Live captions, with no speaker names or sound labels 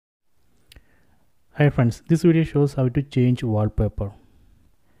Hi friends, this video shows how to change wallpaper.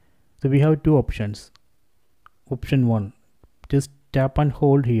 So we have two options. Option 1, just tap and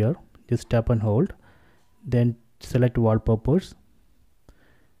hold here, just tap and hold, then select wallpapers.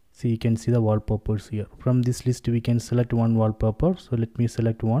 So you can see the wallpapers here. From this list we can select one wallpaper. So let me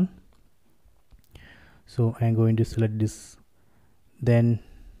select one. So I'm going to select this, then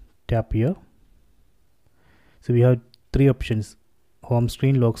tap here. So we have three options: home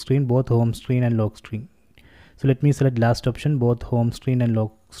screen, lock screen, both home screen and lock screen. So let me select last option, both home screen and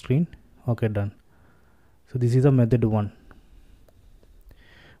lock screen. Okay, done. So this is a method 1.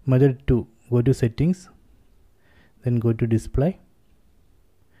 Method 2, go to settings, then go to display,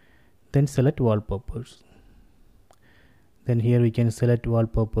 then select wallpapers. Then here we can select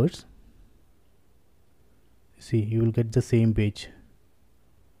wallpapers. See, you will get the same page.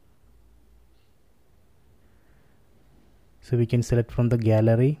 So we can select from the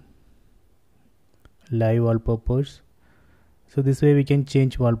gallery, live wallpapers. So this way we can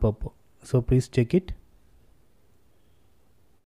change wallpaper. So please check it.